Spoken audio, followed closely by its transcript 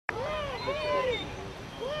Keep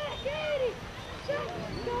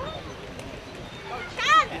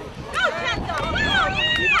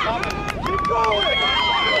going!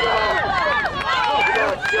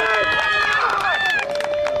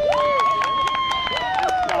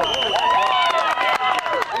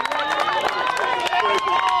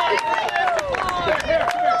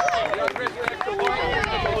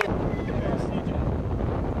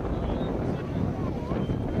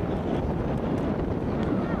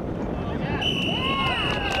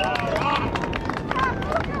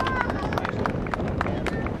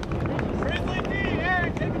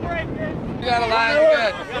 You got a line,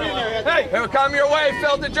 good. Hey, here come your way,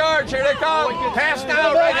 Phil DeGeorge. Here they come. Pass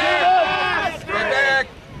now, right here. Get back.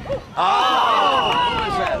 Oh,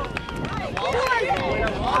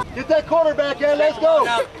 Get that quarterback in, let's go.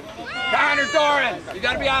 now, Connor Doran, you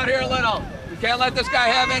got to be out here a little. You can't let this guy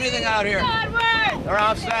have anything out here. They're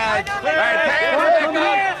offside. All right,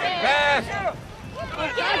 pass.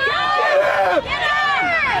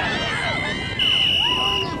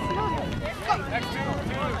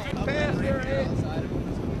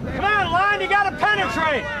 Come on, line, you got to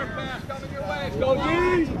penetrate. Go,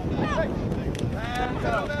 G's.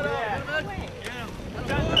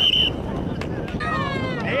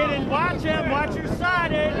 Aiden, watch him. Watch your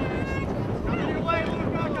side, Aiden. Coming your way,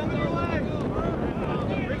 Luke. Coming your way.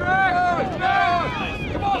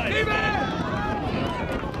 Come on, Steven.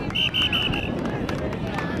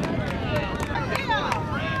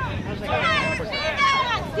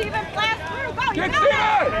 Steven, blast through. Go, Get you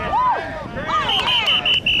Steven.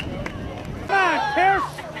 Come on, Pierce.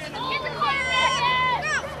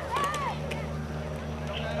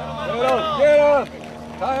 Get up.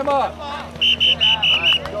 Tie him up.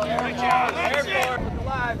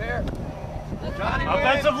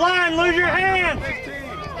 Offensive line, lose your hands.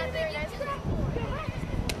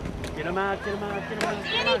 Get him out, get him out, get him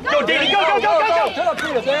out. Go, Danny, go, go, go, go, go. Get up,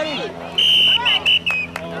 Peter, Danny.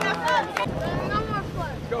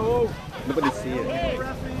 Go. Nobody see it.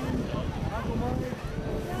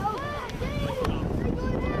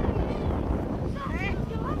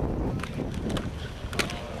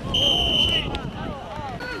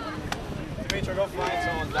 Demetra, go find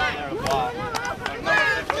someone down there to block.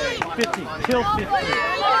 50, kill 50.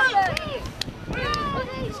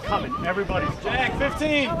 He's coming, everybody's Jack,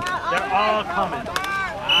 15. They're all coming.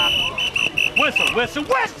 Whistle, whistle,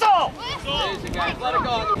 whistle! Easy, guys. Let it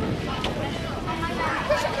go.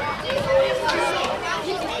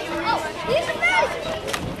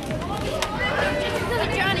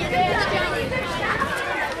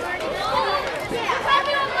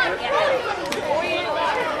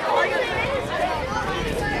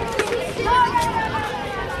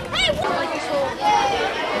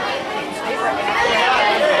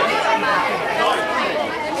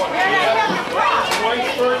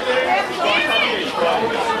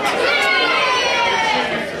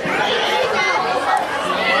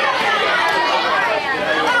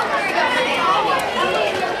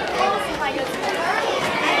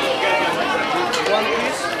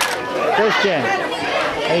 Christian,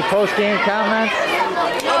 any post-game comments?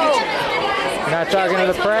 You're not talking to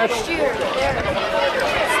the press?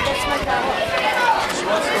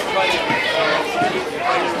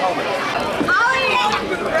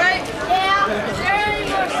 Right?